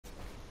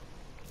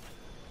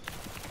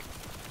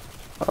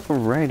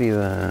Alrighty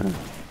then.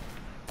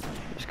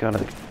 Just got a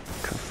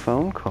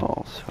phone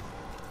call, so.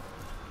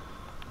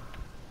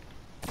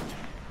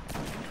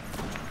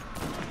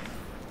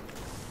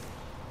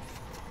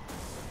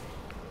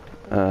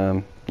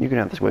 You can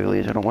have the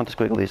squigglies. I don't want the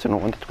squigglies. I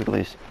don't want the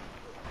squigglies.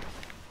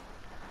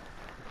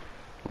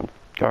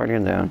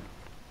 Guardian down.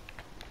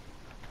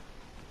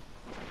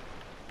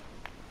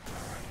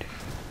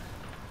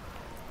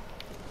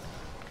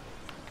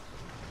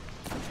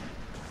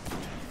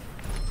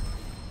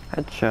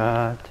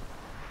 Headshot.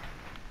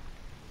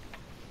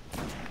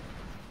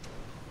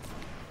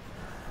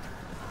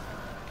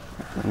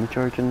 Let me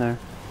charge in there.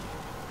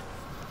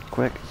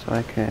 Quick so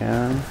I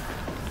can.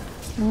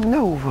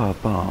 Nova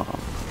Bomb.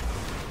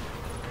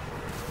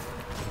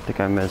 I think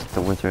I missed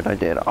the wizard. I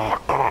did.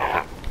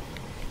 Oh.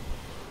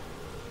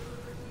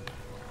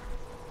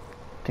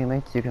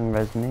 Teammates, you can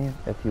res me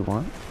if you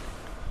want.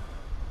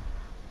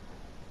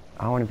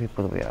 How many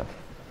people do we have?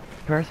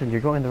 Person,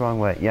 you're going the wrong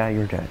way. Yeah,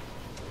 you're dead.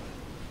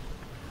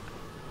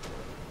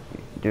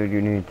 Dude,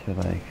 you need to,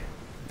 like,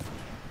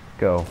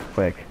 go,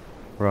 quick,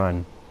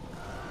 run.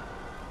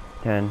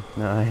 10,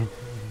 9.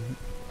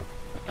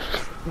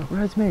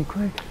 Res me,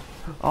 quick.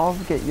 I'll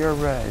get your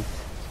res.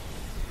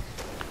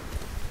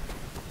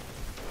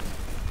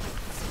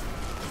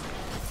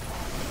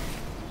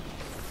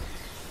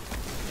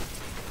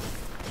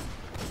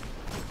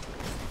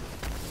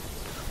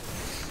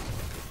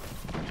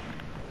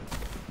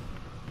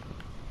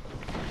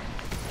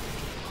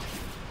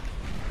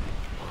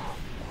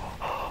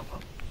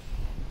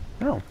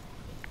 No.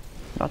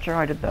 Not sure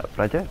how I did that,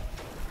 but I did.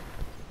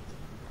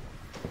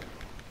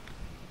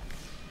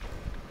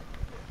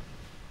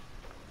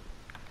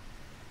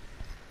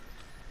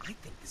 I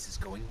think this is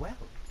going well.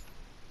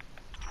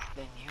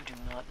 Then you do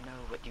not know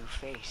what you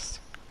face.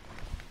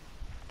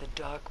 The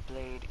Dark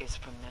Blade is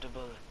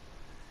formidable,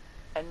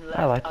 and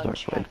I like left the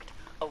Dark Blade. unchecked,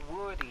 a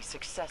worthy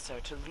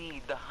successor to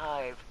lead the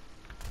Hive.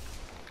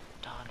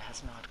 Dawn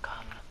has not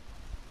come.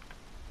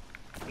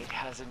 It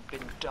hasn't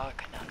been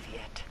dark enough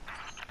yet.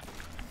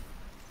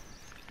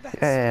 That's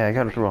Yeah, I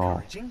got it very wrong.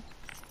 encouraging.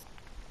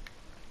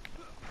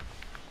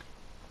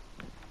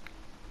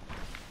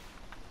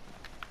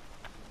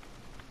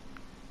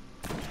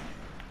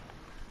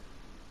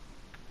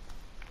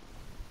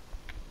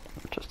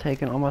 Just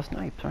taking all my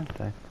snipes, aren't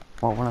they?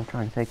 Well, when I'm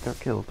trying to take their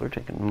kills, they're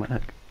taking my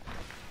neck.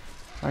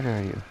 How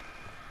dare you?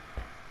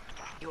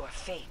 Your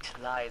fate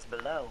lies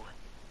below.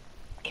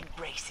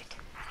 Embrace it.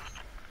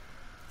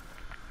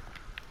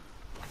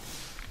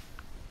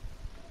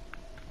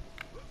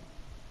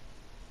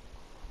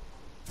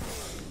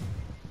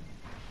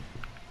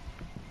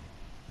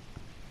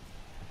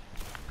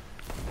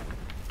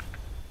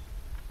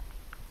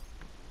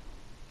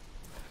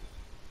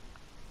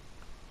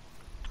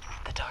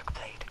 The Dark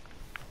Blade.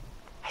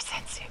 I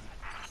sense him.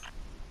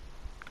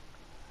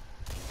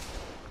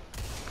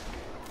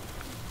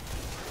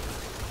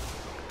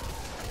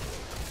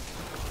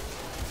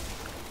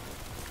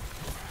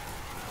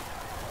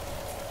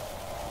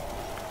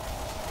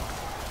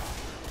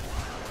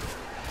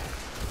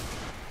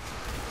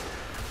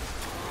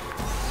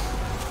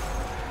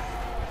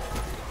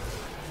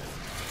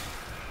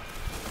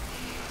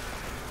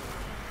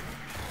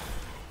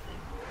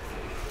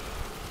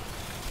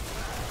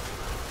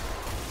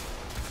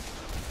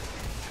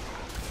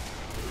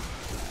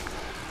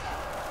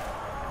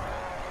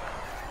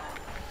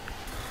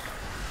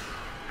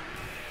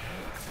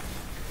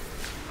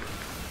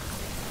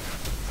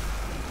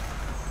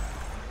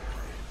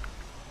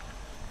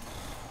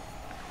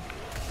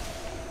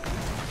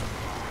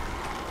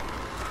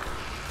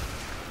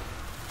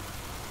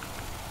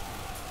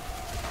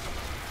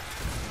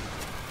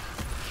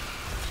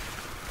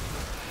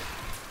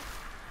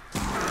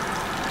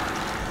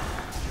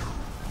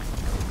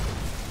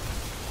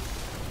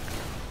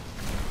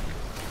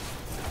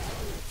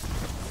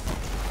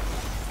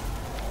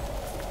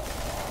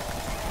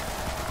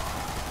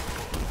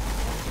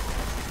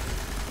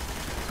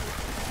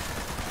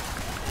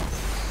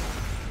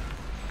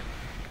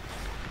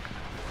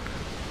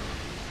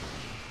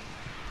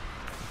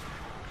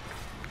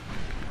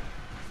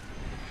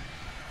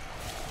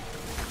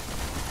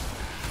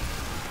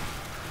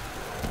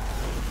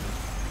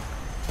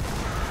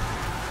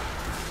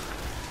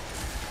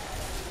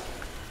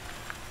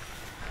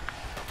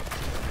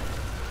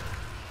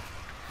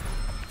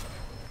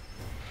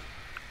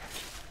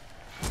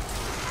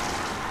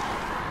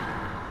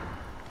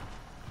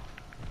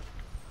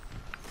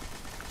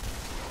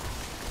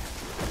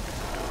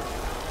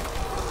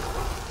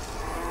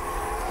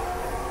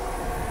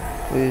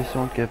 Please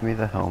don't give me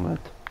the helmet.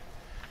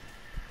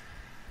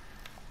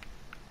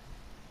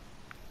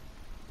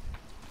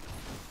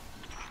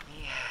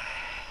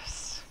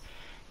 Yes.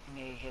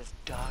 May his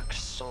dark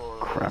soul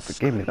Crap, it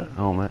gave me the scream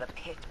helmet. in the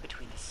pit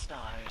between the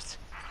stars.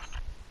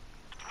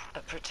 A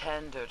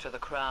pretender to the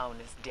crown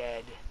is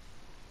dead.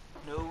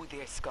 Know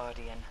this,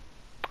 Guardian.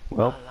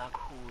 Well,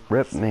 Alak-Hul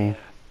rip was me. there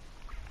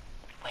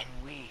when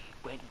we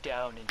went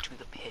down into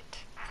the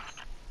pit.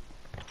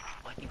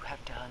 What you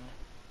have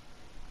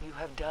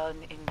done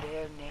in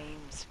their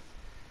names.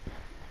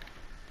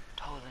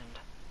 Poland.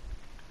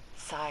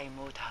 Sai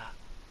Mota.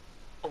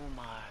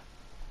 Omar.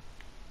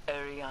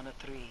 Ariana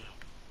 3.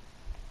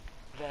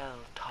 Vel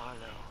Tarlo.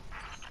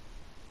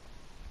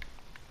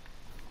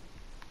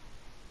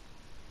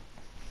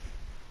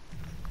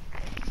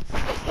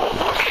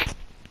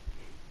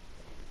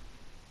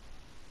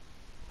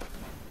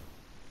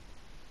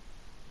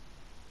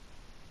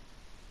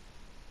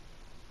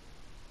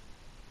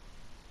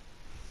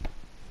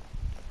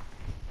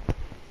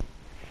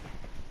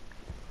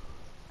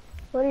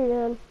 What are you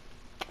doing?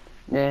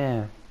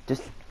 Yeah,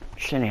 just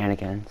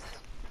shenanigans.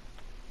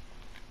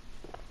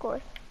 Of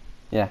course.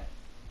 Yeah.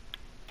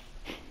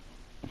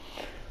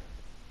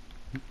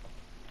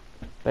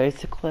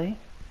 Basically,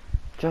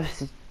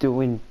 just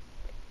doing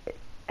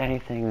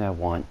anything I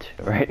want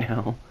to right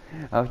now.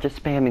 I was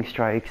just spamming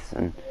strikes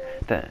and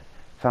then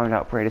found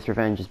out Greatest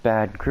Revenge is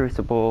bad in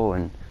Crucible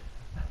and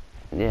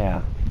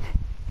yeah.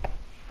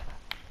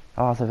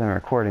 I've also been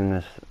recording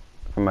this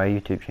for my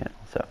YouTube channel,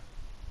 so.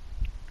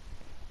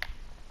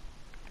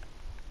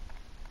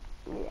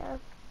 Yeah.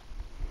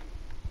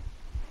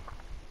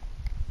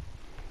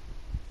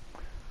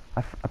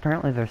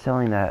 Apparently they're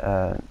selling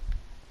that,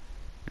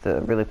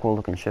 the really cool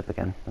looking ship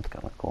again. That's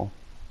kind of cool.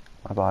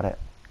 I bought it.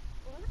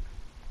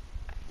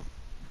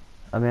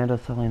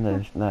 Amanda's selling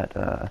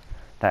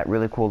that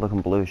really cool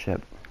looking blue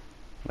ship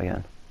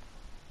again.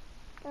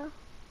 Oh. Do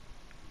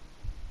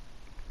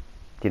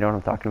you know what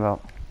I'm talking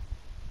about?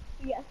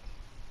 Yes.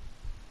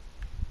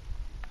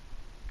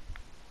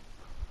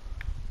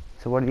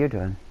 So what are you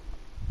doing?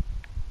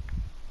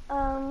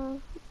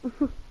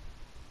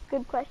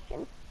 Good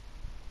question.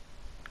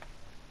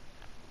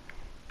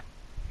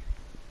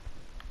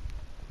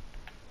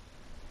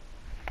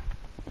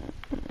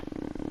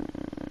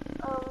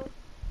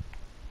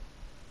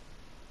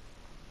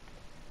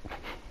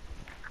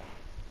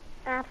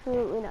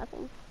 Absolutely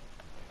nothing.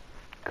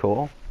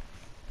 Cool.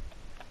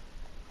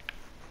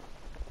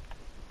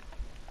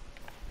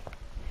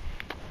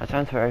 That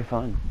sounds very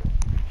fun.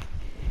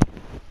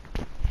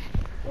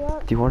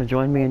 Yep. Do you want to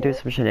join me and do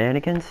some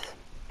shenanigans?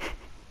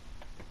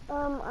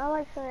 I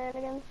like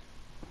shenanigans.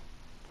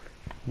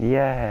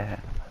 Yeah.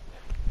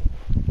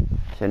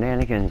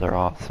 Shenanigans are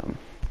awesome.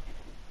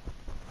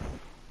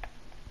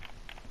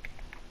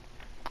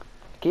 I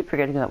keep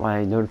forgetting that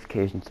my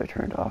notifications are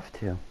turned off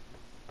too.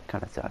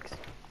 Kinda sucks.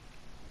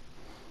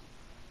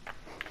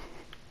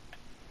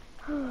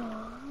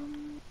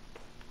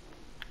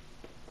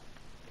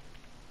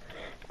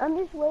 I'm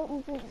just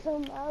waiting for I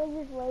was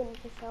just waiting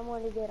for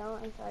someone to get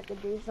on so I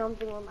could do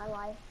something with my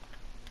life.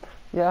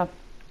 Yeah.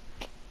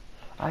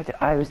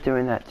 I was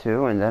doing that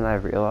too, and then I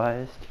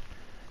realized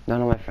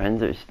none of my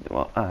friends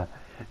are,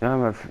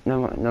 none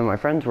of my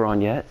friends were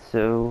on yet,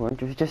 so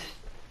I was just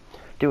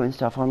doing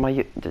stuff for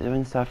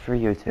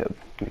YouTube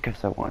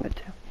because I wanted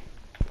to.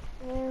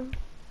 Yeah.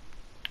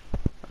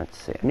 Let's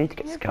see. I need to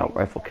get scout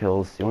rifle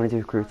kills. Do you want to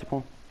do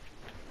Crucible?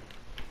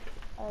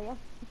 Oh yeah.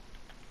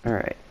 All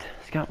right,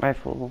 scout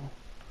rifle.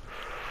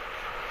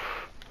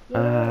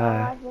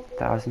 Yeah,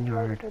 1,000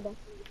 yard.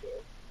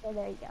 So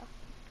there you go.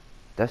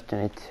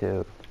 Destiny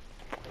 2.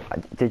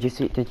 Did you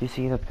see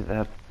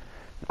the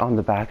on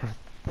the back of?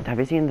 Have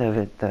you seen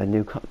the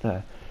new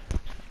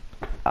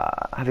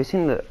have you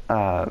seen the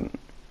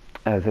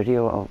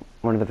video?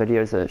 One of the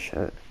videos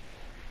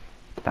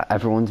that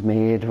everyone's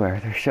made where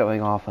they're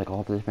showing off like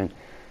all the different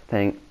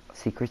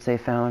secrets they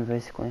found,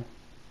 basically.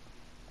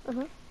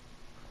 Mhm.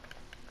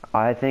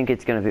 I think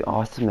it's gonna be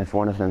awesome if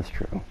one of them's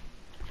true.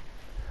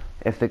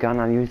 If the gun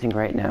I'm using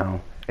right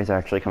now is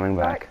actually coming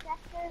back.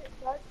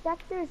 Dark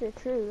sectors are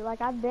true.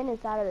 Like, I've been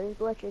inside of those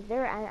glitches.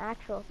 They're an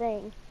actual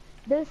thing.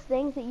 Those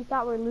things that you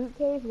thought were loot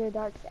caves, they're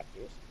dark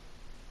sectors.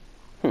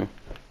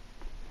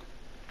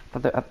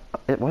 But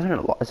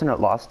isn't it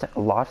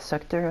lost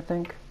sector, I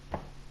think?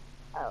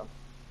 Oh.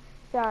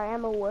 Sorry,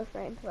 I'm a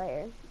Warframe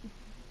player.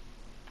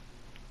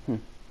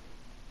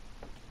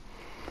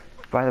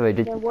 By the way,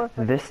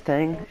 this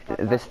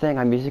thing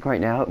I'm using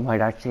right now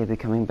might actually be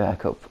coming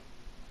back up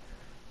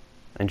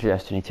into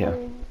Destiny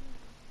 2.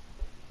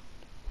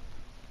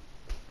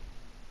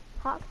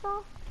 Hot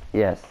sauce?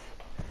 Yes.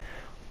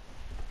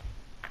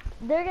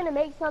 They're gonna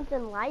make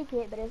something like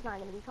it, but it's not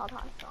gonna be called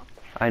hot sauce.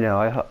 I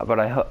know, but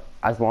I hope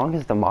as long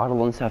as the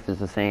model and stuff is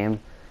the same,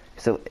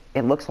 so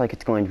it looks like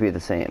it's going to be the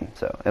same.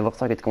 So it looks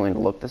like it's going to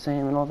look the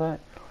same and all that.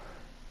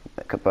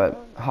 But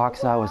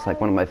Hawksaw was like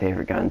one of my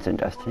favorite guns in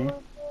Destiny.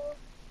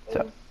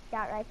 So.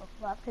 Scout rifle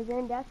fluff, because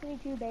in Destiny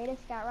 2 beta,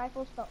 scout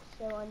rifles felt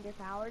so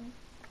underpowered.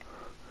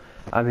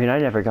 I mean, I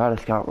never got a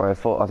scout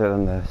rifle other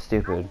than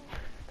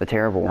the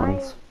terrible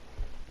ones.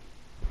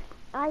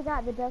 I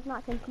got the Does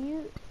Not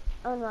Compute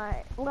on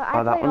my, well,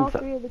 I played all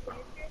three of the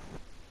characters.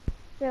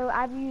 So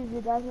I've used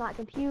the Does Not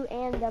Compute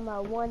and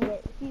one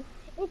that,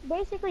 it's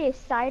basically a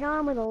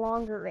sidearm with a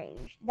longer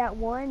range. That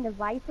one, the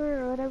Viper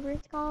or whatever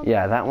it's called.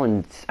 Yeah, that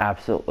one's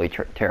absolutely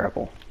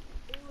terrible.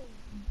 It was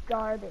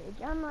garbage.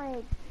 I'm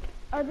like,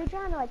 are they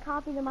trying to like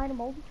copy the Might of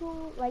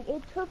Multi-Tool? Like,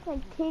 it took like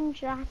 10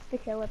 shots to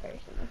kill a person.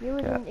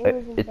 Like, it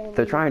was insane.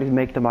 They're trying to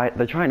make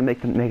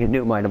a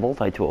new Might of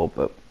Multi-Tool,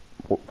 but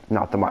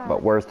not the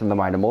but worse than the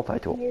Might and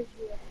Multi-Tool.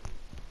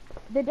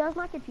 The Does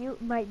Not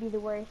Compute might be the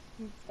worst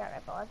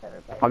Skyrim I've ever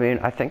played. I mean,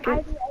 I think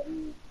I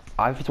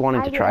was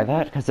wanting to try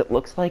that because it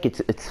looks like it's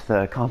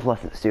the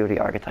Convalescent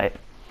Studio archetype.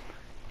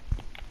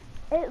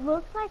 It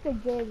looks like a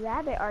Jade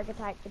Rabbit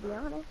archetype, to be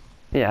honest.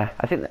 Yeah,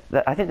 I think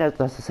that's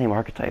the same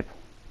archetype.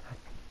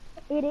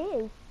 It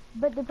is,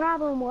 but the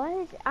problem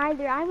was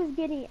either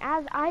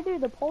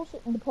the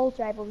pulse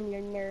rifles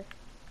were nerfed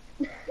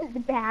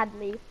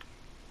badly.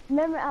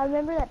 I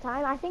remember that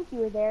time. I think you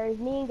were there. It was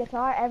me and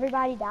Guitar.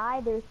 Everybody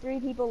died. There was 3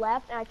 people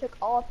left, and I took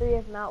all 3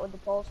 of them out with the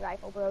pulse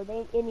rifle, bro.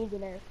 It needs a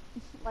nerf.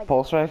 Like,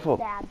 pulse rifle?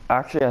 bad.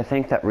 Actually, I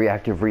think that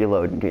reactive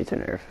reload needs a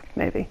nerf,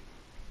 maybe.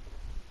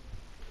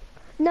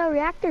 No,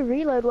 reactive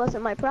reload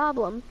wasn't my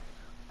problem.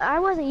 I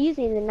wasn't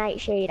using the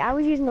Nightshade. I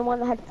was using the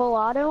one that had full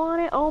auto on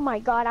it. Oh my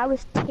god, I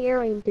was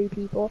tearing through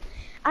people.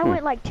 I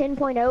went like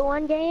 10.0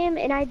 one game,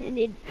 and I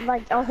did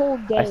like a whole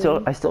game. I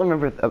still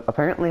remember.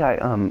 Apparently, I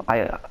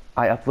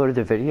uploaded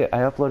a video. I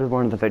uploaded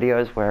one of the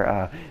videos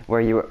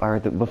where you are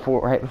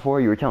right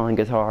before you were telling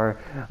Guitar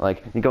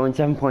like going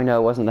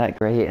 7.0 wasn't that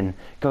great, and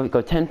go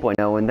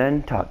 10.0 and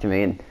then talk to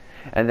me,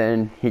 and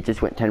then he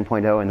just went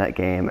 10.0 in that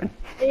game, and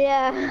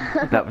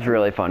yeah, that was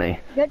really funny.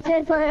 Go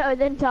 10.0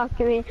 then talk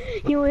to me.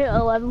 He went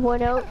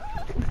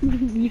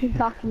 11.0. You can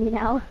talk to me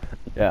now.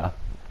 Yeah.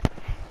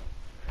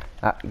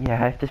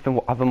 Yeah,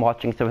 I've been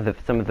watching some of the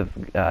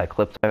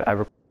clips I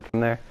recorded from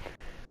there,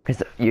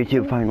 because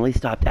YouTube finally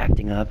stopped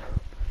acting up.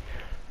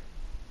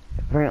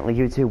 Apparently,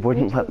 YouTube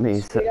wouldn't let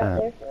me.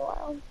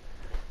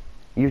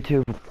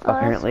 YouTube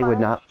apparently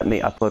would not let me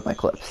upload my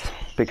clips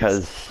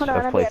because of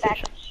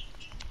PlayStation.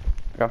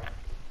 Go.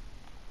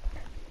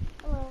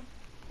 Hello.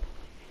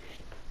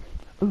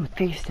 Ooh,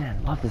 Thief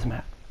Stand. Love this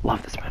map.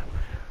 Love this map.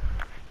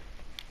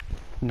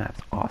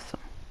 That's awesome.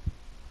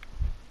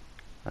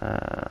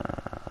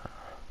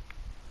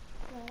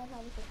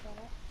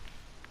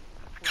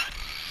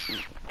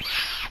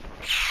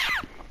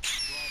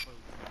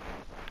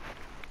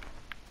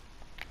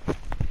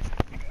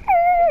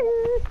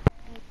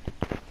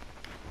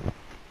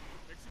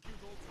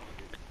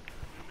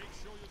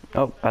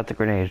 Oh, that's a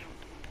grenade.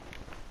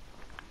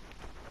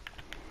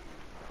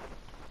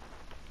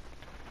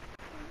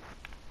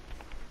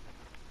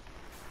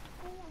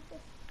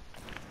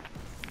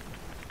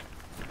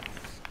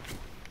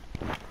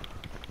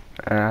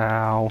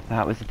 Ow,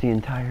 that was the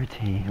entire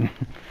team.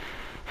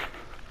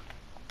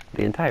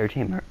 The entire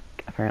team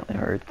apparently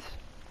hurts.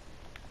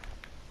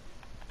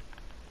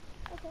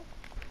 Okay.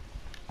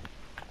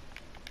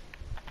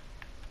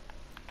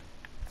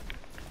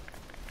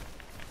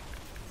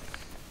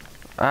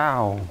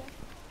 Ow.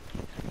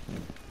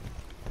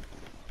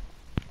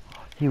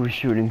 He was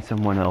shooting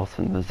someone else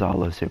and the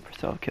Zalo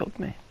Supercell killed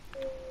me.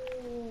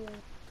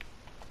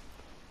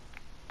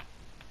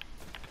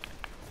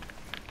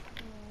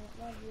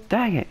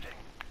 Dang it!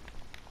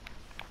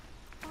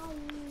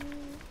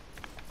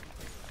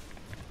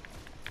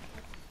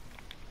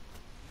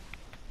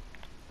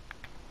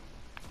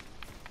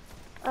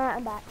 Alright,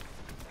 I'm back.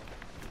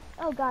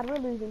 Oh god, we're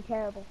losing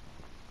terrible.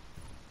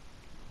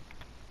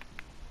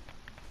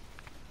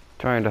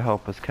 Trying to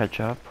help us catch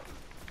up.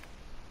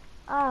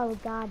 Oh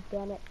god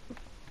damn it.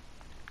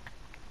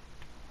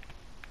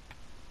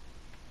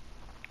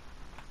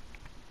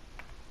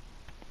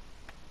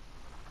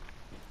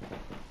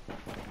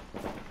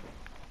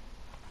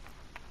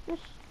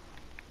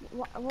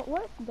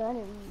 What gun are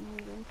you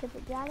using?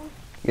 Pacific Dragon?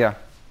 Yeah.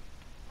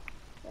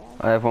 Yeah.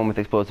 I have one with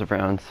explosive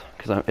rounds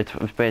because it's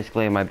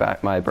basically my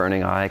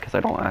burning eye because I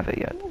don't have it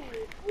yet.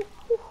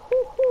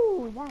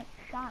 Ooh, that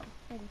shot was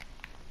pretty.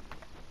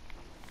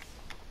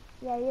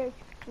 Yeah, your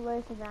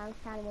explosive rounds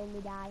kind of made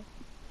me die.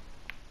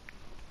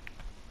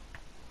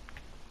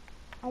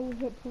 I just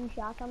hit 2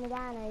 shots on the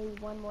guy and I used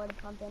 1 more to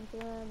pump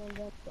into him and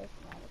then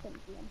I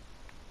couldn't see him.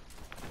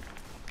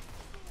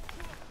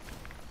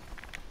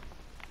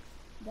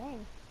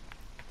 Dang.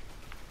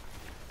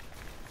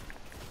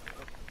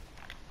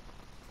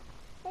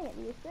 Dang it,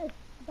 the assist.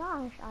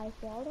 Gosh, I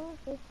failed on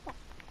this stuff.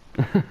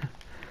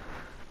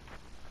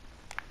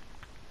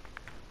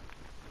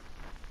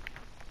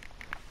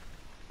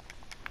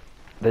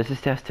 This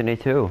is Destiny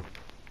 2.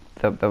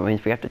 That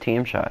means we have to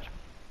team shot.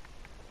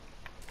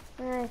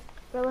 Alright,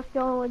 so let's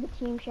go with the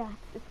team shot.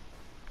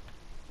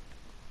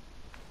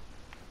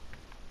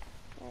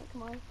 Alright,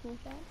 come on, team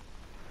shot.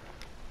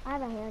 I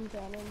have a hand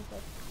cannon,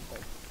 but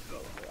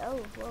oh,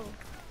 whoa.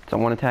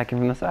 Someone attacking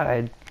from the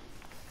side.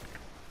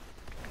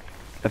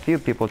 A few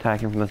people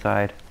attacking from the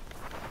side.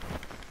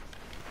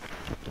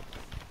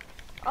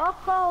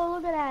 Oh,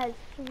 look at that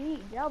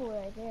sweet double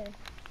right there.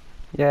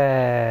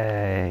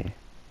 Yay!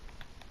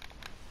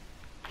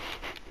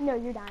 No,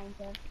 you're dying,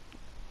 sir.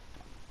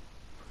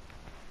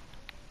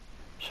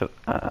 So,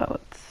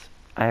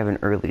 I have an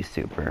early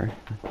super.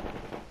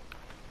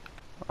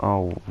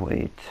 Oh,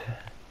 wait.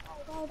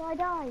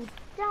 Die.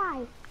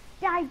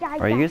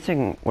 Are you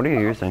using, what are you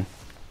using?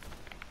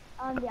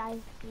 The Ice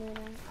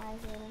Lunar.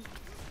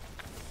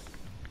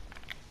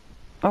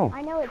 Oh.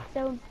 I know it's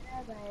so meta,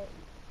 but...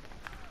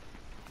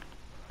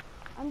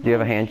 Do you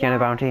have a hand cannon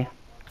bounty?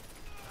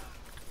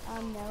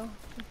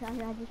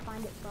 I just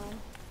find it fun.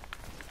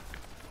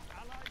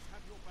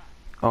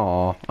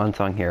 Aw,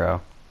 unsung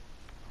hero.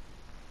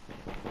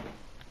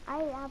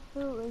 I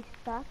absolutely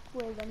suck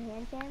with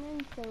hand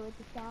cannons, so it's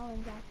a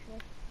challenge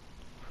actually.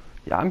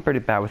 Yeah, I'm pretty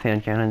bad with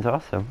hand cannons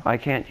also. I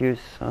can't use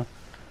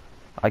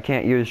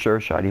Sure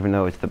Shot even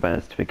though it's the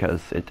best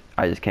because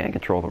I just can't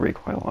control the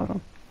recoil on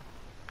them.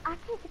 I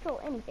can't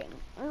control anything.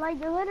 Like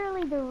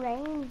literally the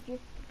range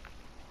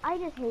I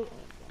just hate anything.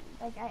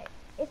 Like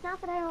it's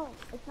not that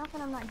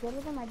I'm not good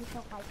with them, I just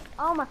don't like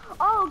them.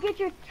 Oh, get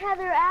your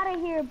tether out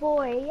of here,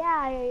 boy.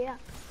 Yeah.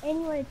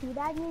 And you wanna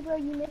teabag me, bro?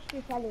 You missed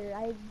your tether.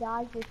 I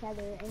dodged your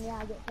tether, and yeah,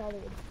 I get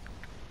tethered.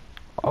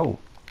 Oh,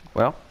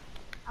 well.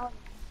 That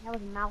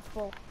was a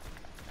mouthful.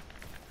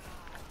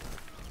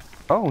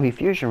 Oh, he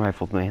fusion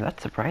rifled me.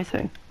 That's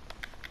surprising.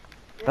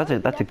 Really?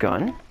 That's a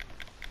gun?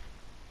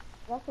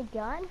 That's a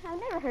gun? I've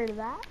never heard of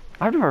that.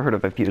 I've never heard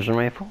of a fusion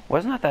rifle.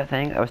 Wasn't that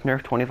thing that was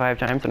nerfed 25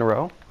 times in a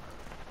row?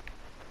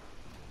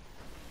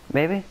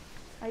 Maybe?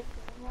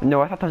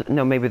 No, I thought those,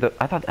 no, maybe the,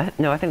 I thought,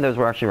 no, I think those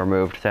were actually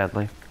removed,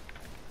 sadly.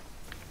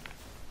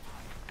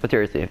 But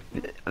seriously,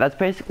 that's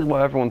basically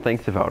what everyone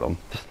thinks about them.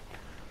 Just,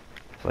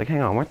 it's like,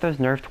 hang on, weren't those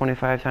nerfed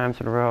 25 times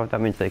in a row?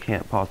 That means they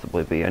can't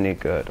possibly be any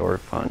good or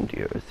fun to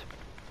use.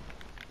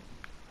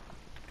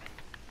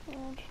 Yeah,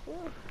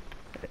 true.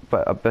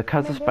 But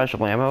because of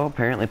special ammo,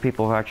 apparently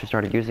people have actually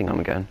started using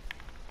them again.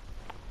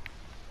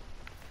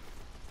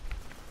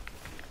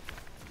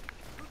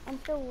 And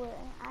so,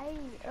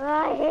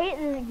 I hate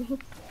this game.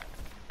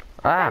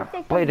 Ah,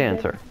 Blade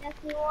Dancer.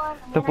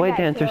 The Blade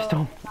Dancer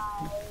still...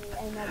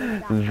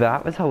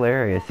 That was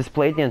hilarious. This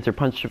Blade Dancer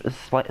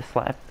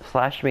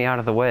slashed me out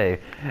of the way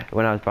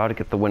when I was about to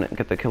get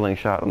the killing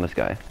shot on this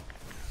guy.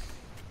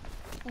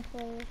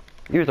 Okay.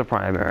 Use a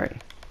primary.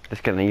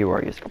 Just kidding, you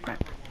are using a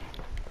primary.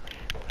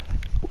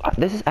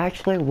 This is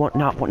actually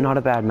not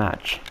a bad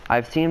match.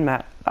 I've seen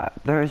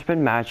there's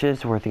been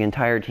matches where the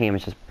entire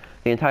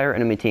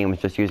enemy team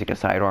is just using a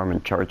sidearm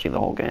and charging the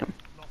whole game.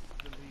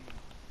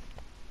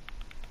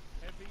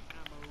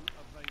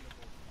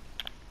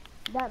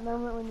 That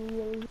moment when you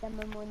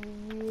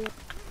really,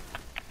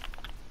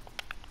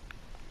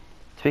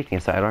 Speaking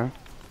of sidearm,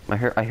 I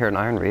hear an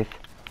Iron Wraith.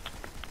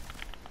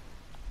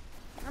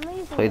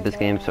 Played this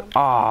game so.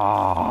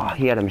 Ah,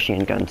 he had a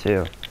machine gun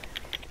too.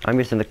 I'm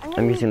using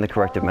the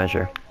corrective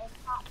measure.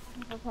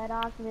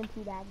 I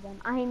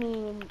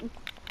mean,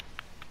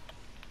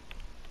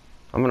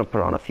 I'm gonna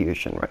put on a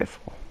fusion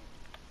rifle.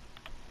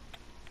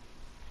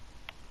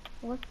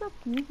 What's the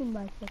fusion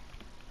rifle?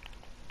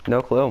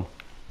 No clue.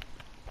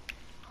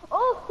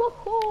 Oh ho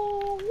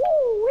ho!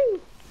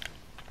 Woo-wee.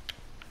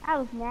 That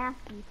was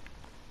nasty.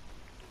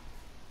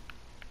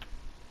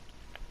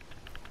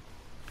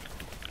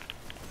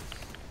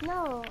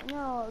 No,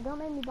 don't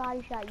make me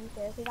body shot you,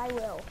 sir, because I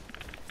will.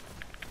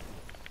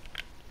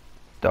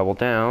 Double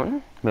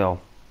down.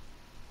 Well,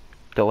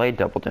 delayed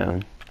double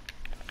down.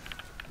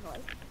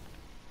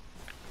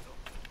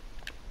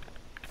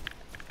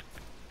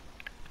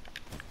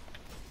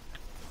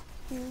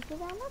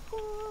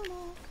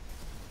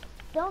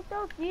 Don't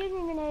throw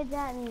fusion grenades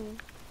at me.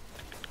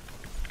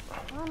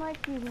 I don't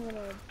like fusion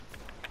grenades.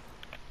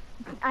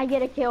 I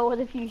get a kill with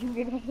a fusion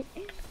grenade.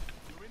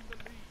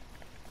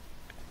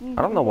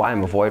 I don't know why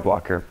I'm a Void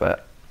Walker,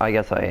 but I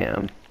guess I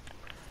am.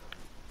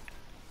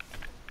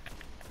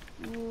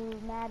 You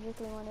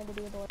magically wanted to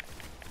be a Void.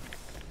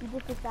 You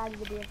just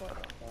decided to be a Void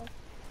Walker.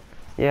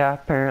 Yeah,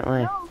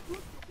 apparently. No,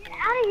 get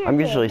out of here, I'm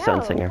usually no,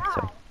 Sunsinger,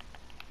 so.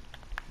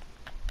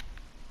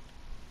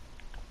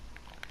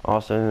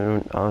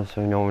 Also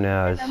known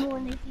as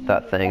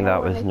that thing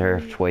that was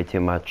nerfed way too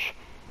much.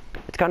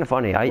 It's kind of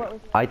funny.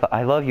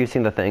 I love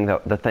using the things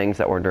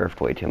that were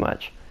nerfed way too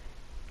much.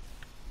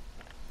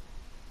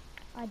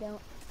 I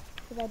don't,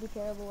 because I do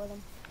terrible with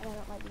them, and I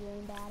don't like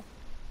doing bad.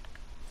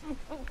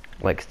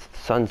 Like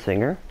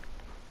Sunsinger.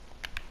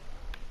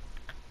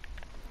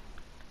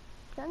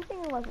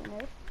 Sunsinger wasn't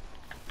nerfed.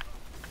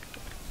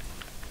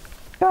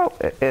 No,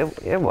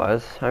 it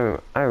was.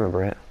 I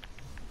remember it.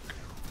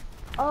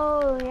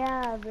 Oh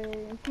yeah, but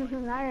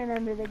I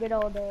remember the good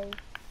old days.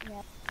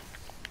 Yeah,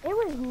 it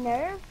was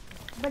nerfed,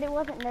 but it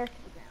wasn't nerfed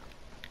to the ground.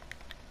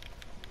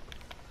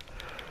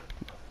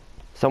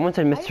 Someone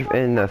said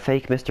in the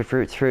fake Mr.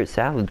 Fruit's Fruit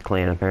Salad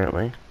clan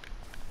apparently.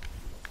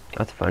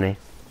 That's funny.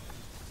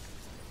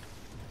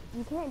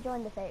 You can't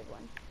join the fake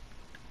one.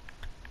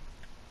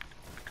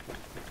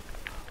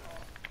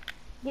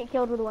 Get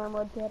killed with a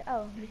wormwood, kid.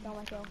 Oh, you stole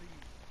my kill.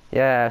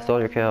 Yeah, I stole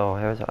your kill.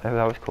 That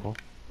was cool.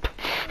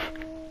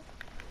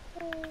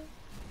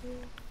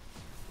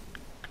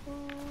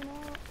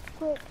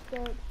 Quick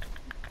search.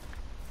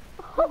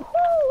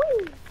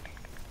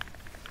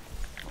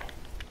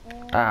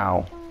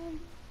 Ow.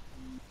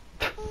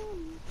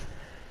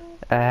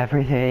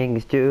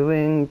 Everything's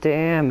doing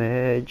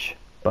damage.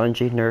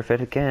 Bungie, nerf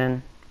it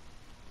again.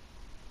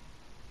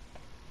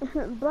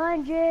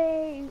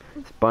 Bungie!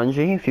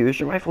 Bungie,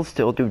 fusion rifles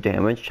still do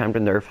damage. Time to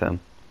nerf them.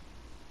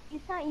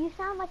 You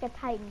sound like a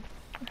Titan.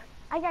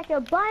 I got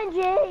your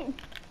Bungie!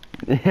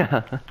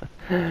 Yeah.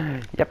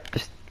 Yep,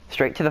 just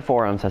Straight to the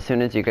forums as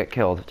soon as you get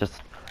killed.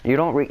 Just you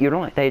don't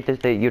hit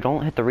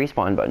the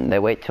respawn button. They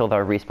wait till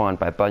they're respawned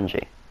by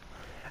Bungie,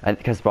 and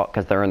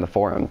because they're in the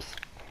forums,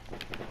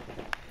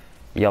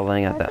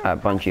 yelling at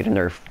Bungie to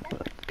nerf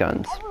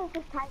guns. Everyone's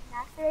just typing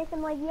Master Race.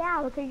 I'm like,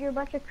 yeah, because you're a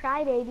bunch of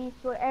crybabies.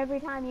 So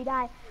every time you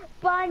die,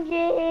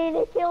 Bungie,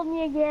 they killed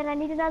me again. I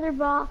need another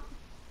boss.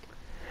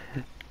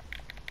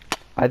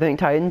 I think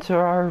Titans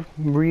are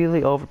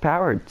really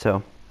overpowered.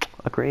 So,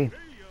 agree.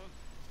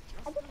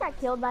 I just got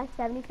killed by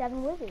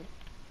 77 wizards.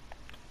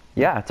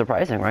 Yeah, it's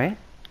surprising, right?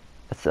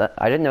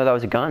 I didn't know that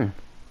was a gun.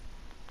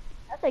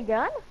 That's a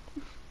gun?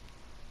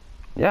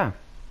 Yeah,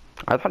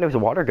 I thought it was a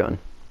water gun.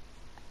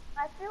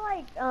 I feel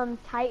like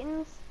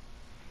Titans.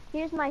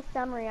 Here's my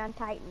summary on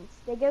Titans.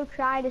 They go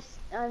cry to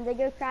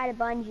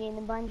Bungie, and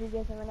then Bungie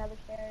gives them another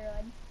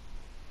steroid.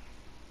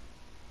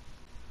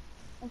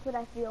 That's what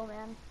I feel,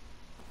 man.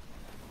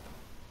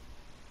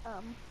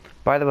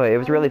 By the way, it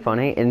was really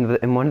funny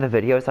in one of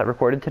the videos I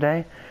recorded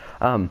today.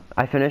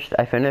 I finished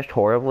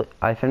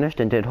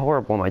and did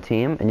horrible on my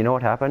team, and you know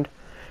what happened?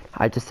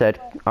 I just said,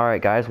 "All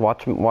right, guys,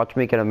 watch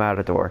me get a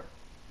Matador,"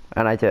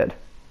 and I did.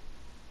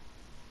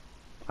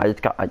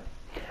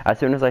 As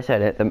soon as I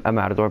said it, a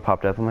Matador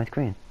popped up on my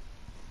screen.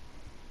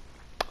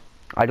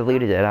 I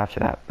deleted it after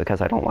that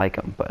because I don't like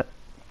them, but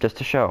just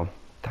to show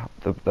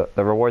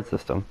the reward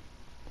system.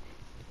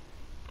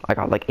 I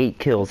got like 8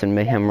 kills in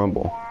Mayhem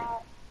Rumble.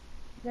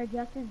 They're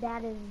just as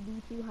bad as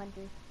D2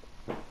 hunters.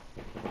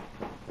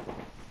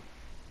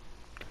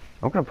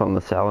 I'm gonna put on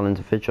the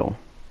Saladin's Vigil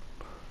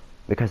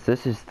because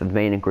this is the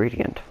main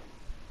ingredient.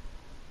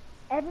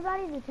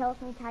 Everybody that tells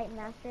me Titan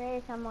Master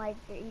Race, I'm like,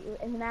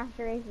 and the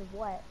Master Race is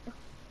what?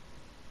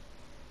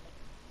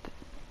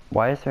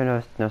 Why is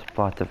there no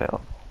spots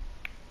available?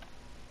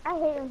 I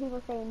hate when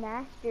people say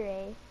Master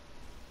Race.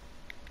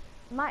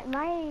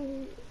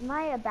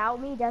 My about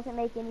me doesn't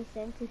make any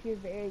sense if you're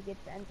very good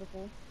friends with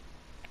me.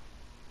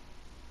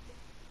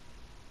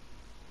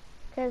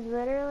 Because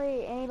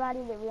literally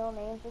anybody that real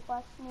names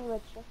requests me,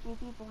 which a few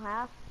people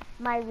have,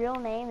 my real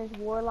name is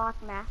Warlock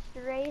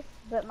Master Race,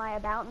 but my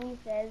about me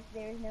says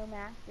there's no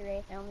Master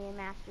Race, only a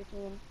Master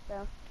Team.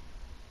 So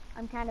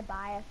I'm kind of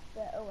biased,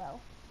 but oh well.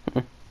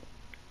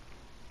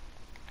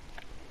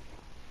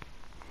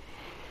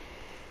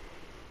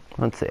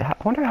 Let's see. I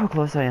wonder how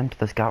close I am to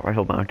the scout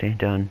rifle bounty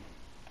done.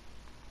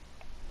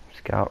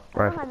 Scout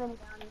rifle. I don't have any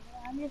bounty.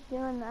 I'm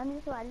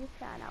just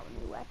trying out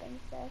new weapons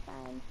to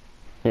find.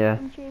 Yeah.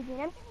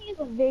 Intriguing. I'm gonna use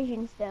a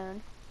Vision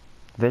Stone.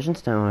 Vision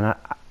Stone. I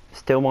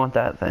still want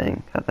that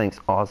thing. That thing's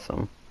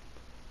awesome.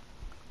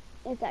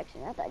 It's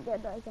actually not that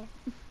good, but okay.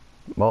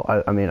 Well,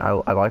 I mean, I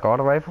like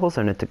auto rifles,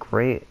 and it's a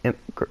great. It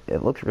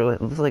looks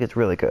like it's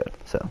really good.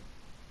 So.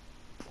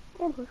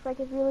 It looks like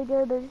it's really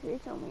good, but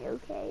it's only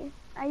okay.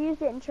 I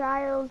used it in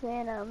trials,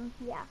 and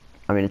yeah.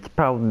 I mean, it's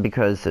probably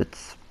because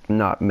it's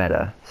not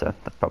meta, so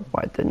that's probably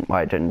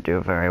why it didn't do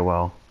very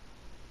well.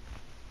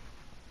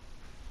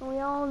 We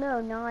all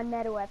know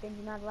non-meta weapons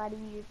you're not allowed to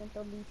use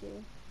until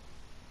D2.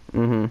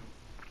 Mm-hmm.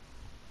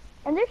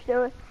 And there's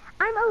still,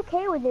 I'm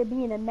okay with there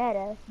being a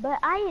meta, but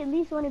I at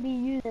least want to be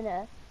using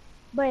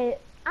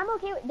but I'm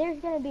okay with, there's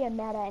going to be a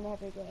meta in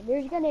every game.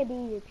 There's going to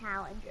be your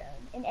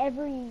palindrome in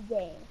every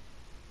game.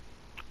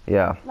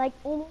 Yeah. Like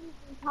in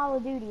Call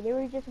of Duty, there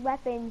were just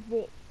weapons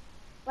that,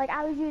 like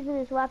I was using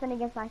this weapon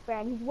against my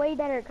friend. He's way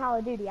better at Call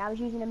of Duty. I was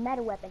using a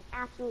meta weapon,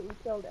 absolutely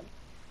killed him.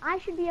 I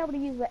should be able to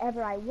use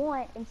whatever I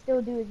want and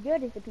still do as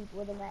good as the people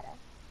with the meta.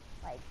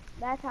 Like,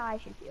 that's how I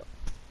should feel.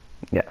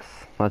 Yes,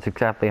 that's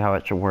exactly how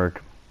it should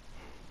work.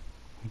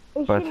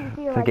 But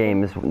the like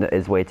game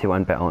is way too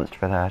unbalanced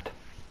for that.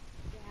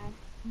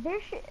 Yeah.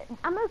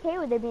 I'm okay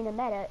with there being a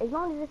meta, as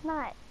long as it's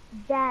not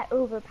that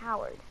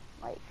overpowered.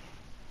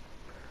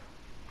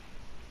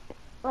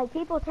 Like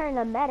people turn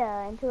the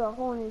meta into a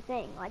whole new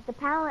thing. Like the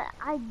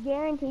I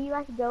guarantee you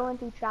I could go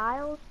into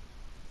trials.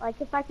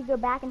 Like if I could go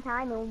back in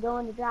time and go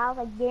into trials,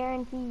 I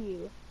guarantee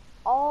you,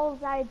 all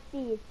I'd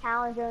see is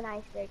Palindrome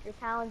Icebreaker,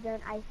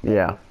 Palindrome Icebreaker.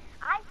 Yeah.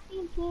 I've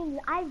seen teams,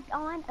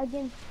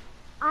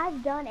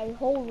 I've done a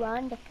whole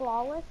run to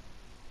flawless.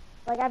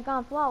 Like I've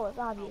gone flawless,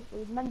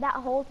 obviously. But that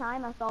whole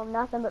time I saw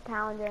nothing but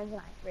Palindromes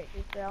and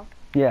Icebreakers, bro.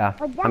 Yeah.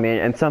 Like, I mean,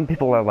 and some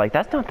people are like,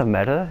 that's not the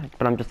meta,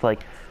 but I'm just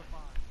like,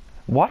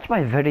 watch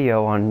my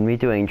video on me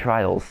doing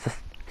trials. Just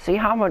see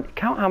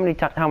count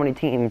how many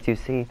teams you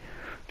see.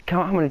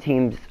 Count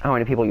how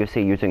many people you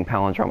see using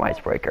Palindrome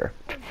Icebreaker.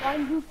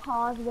 Bungie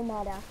caused the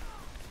meta.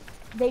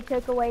 They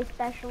took away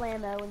special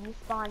ammo when you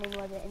spawned in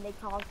with it, and they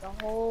caused a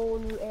whole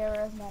new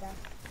era of meta.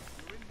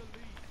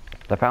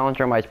 The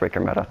Palindrome Icebreaker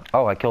meta.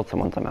 Oh, I killed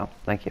someone somehow.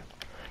 Thank you.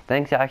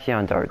 Thanks,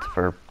 Axion Darts,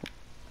 for...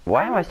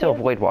 Why am I still a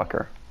Void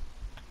Walker?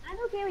 I'm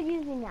okay with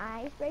using the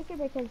Icebreaker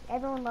because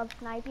everyone loves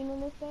sniping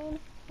in this game,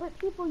 but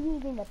people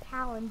using the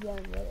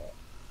Palindrome with it.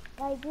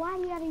 Like, why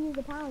do you gotta use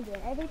the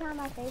Palindrome? Every time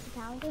I face a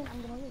Palindrome,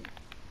 I'm gonna lose.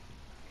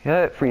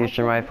 Get it,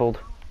 Fusion Rifled.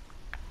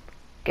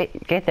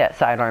 Get that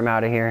sidearm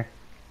out of here.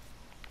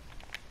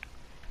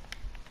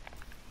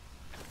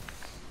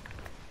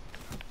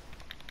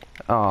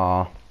 The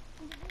Aww.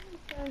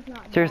 Vision is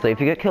not Seriously, bad.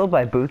 if you get killed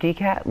by Booty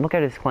Cat, look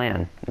at his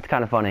clan. It's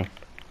kind of funny.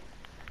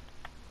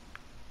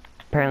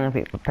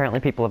 Apparently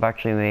people have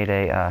actually made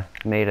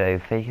a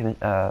fake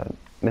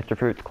Mr.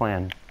 Fruit's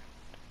clan.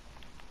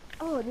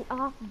 Oh, the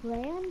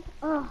off-brand?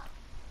 Ugh,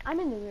 I'm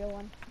in the real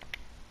one.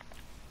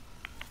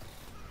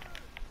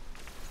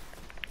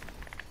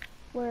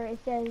 Where it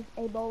says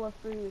a bowl of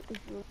fruit is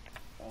the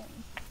thing.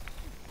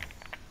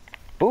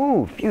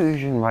 Ooh,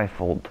 fusion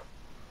rifled.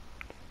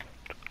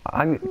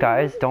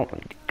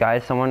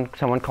 Someone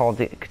called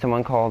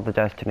the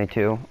Destiny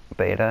 2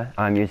 beta.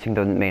 I'm using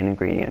the main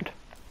ingredient.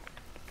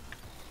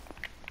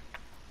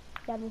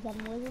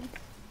 77 Wizards?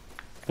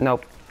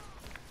 Nope.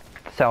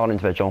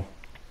 Saladin's Vigil.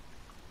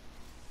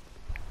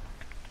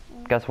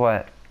 Guess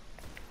what?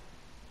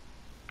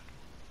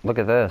 Look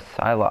at this.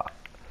 I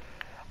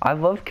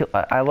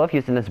love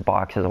using this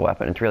box as a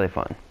weapon. It's really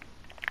fun.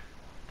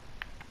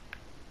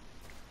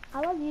 I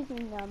love using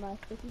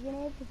sticky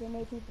grenades because they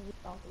make people be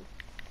salty.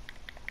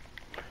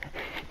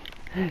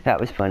 That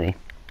was funny.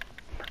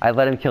 I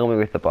let him kill me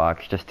with the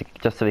box just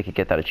so he could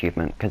get that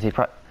achievement because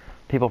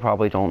people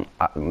probably don't.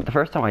 The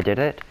first time I did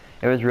it,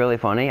 it was really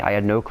funny. I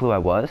had no clue I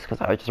was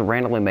because I was just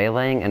randomly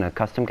meleeing in a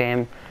custom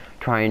game,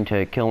 trying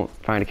to kill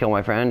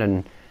my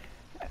friend,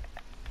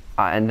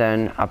 and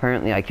then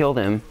apparently I killed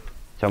him.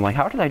 So I'm like,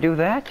 how did I do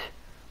that?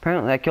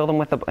 Apparently I killed him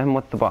with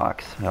the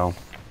box. So.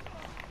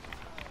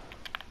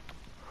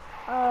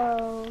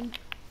 Oh.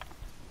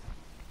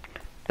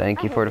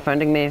 Thank you for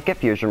defending me. Get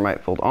fusion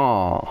rifled.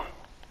 Aw.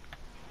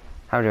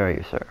 How dare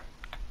you, sir?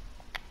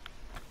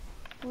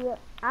 Yeah,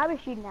 I was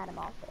shooting at him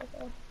also,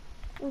 so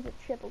it was a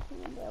triple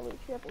team there.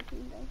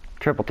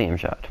 Triple team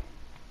shot.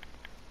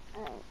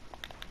 Alright.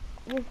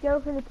 Just go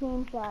for the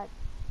team shot.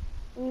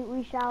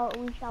 We shall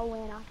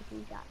win off the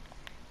team shot.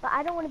 But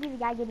I don't want to be the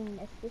guy getting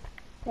missed,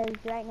 because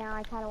right now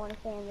I kind of want to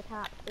stay in the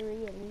top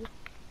 3 at least.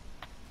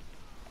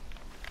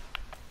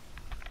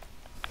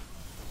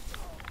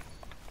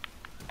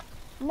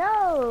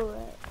 No!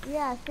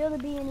 Yeah, still the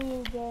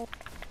B&E game,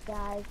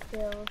 guys,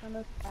 still. I'm okay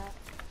with that.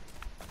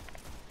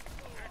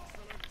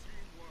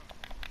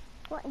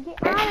 What?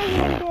 Get out of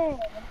here, kid!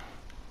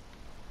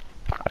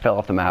 I fell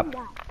off the map.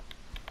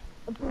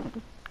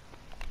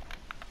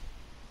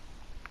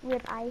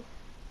 Rip ice.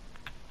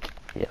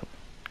 Yep.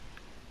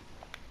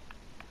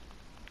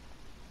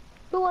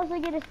 Who wants to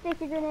get a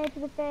sticky grenade to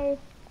the face?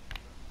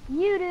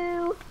 You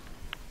do!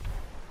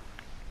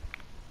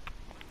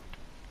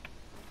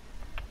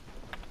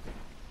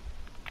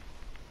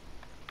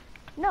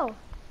 No!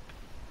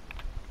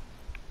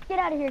 Get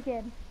out of here,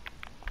 kid.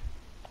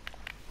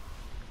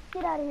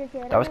 Get out of here,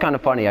 kid. That was kind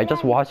of funny. I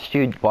just watched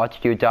you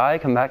die,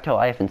 come back to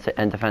life,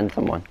 and defend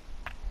someone.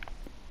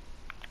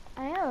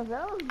 I know,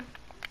 bro.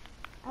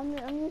 I'm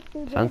just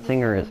too good.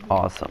 Sunsinger is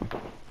awesome.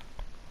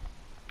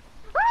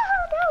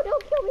 Oh, no,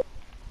 don't kill me.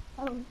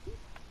 Oh.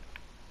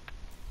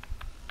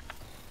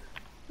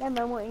 That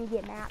moment when you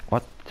get mapped.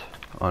 What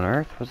on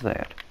earth was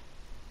that?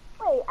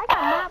 Wait, I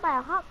got mapped by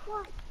a hot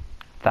spot.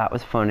 That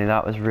was funny.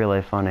 That was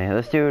really funny.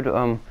 This dude,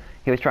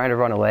 he was trying to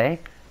run away,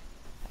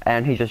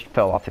 and he just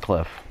fell off the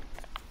cliff.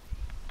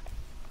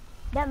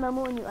 That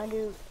moment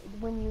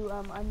when you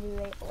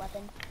underrate a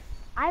weapon.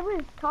 I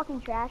was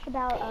talking trash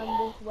about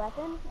this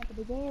weapon at the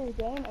beginning of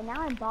the game, and now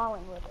I'm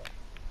balling with it.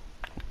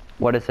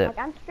 What is it? Like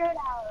I'm straight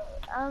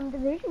out the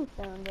Vision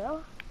Stone,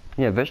 bro.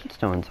 Yeah, Vision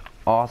Stone's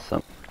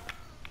awesome.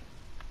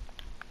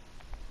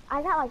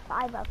 I got like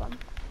 5 of them.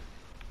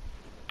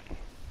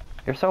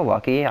 You're so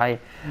lucky. I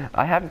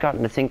haven't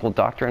gotten a single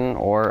Doctrine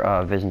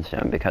or Vision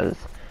Stone because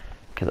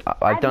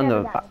I've done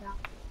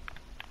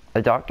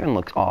the Doctrine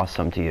looks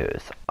awesome to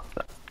use.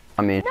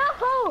 I mean,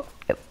 no,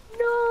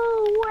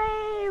 no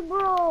way,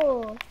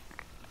 bro.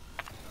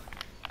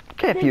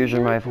 Get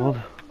fusion rifled.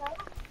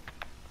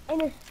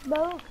 And the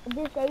smoke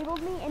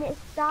disabled me, and it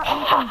stopped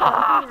me from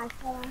jumping. And I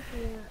fell off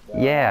the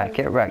Yeah,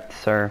 get wrecked,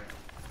 sir.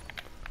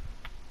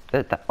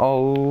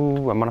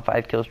 Oh, I'm on a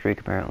 5 kill streak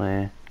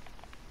apparently.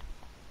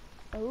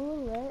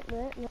 Oh,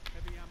 lit.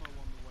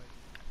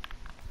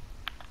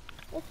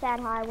 It's sad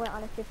how I went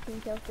on a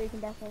 15 kill streak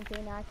and Destiny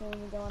 2, now I can't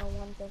even go on a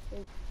 1 kill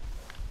streak.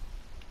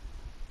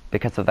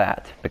 Because of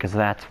that. Because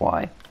that's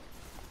why.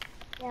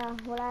 Yeah,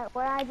 what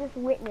I just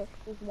witnessed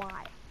is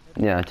why.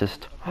 Yeah,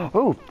 just...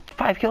 Oh,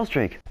 5 kill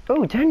streak.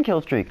 Oh, 10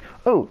 kill streak.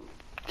 Oh,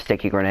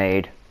 sticky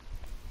grenade.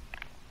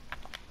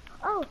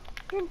 Oh,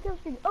 10 kill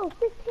streak. Oh,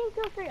 15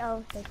 kill streak.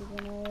 Oh, sticky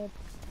grenade.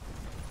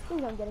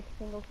 Please don't get a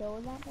single kill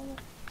with that, dang it.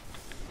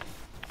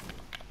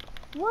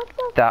 What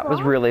the That fuck?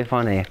 was really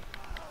funny.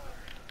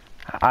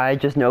 I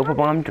just Nova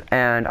bombed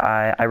and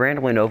I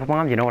randomly Nova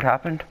bombed. You know what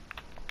happened?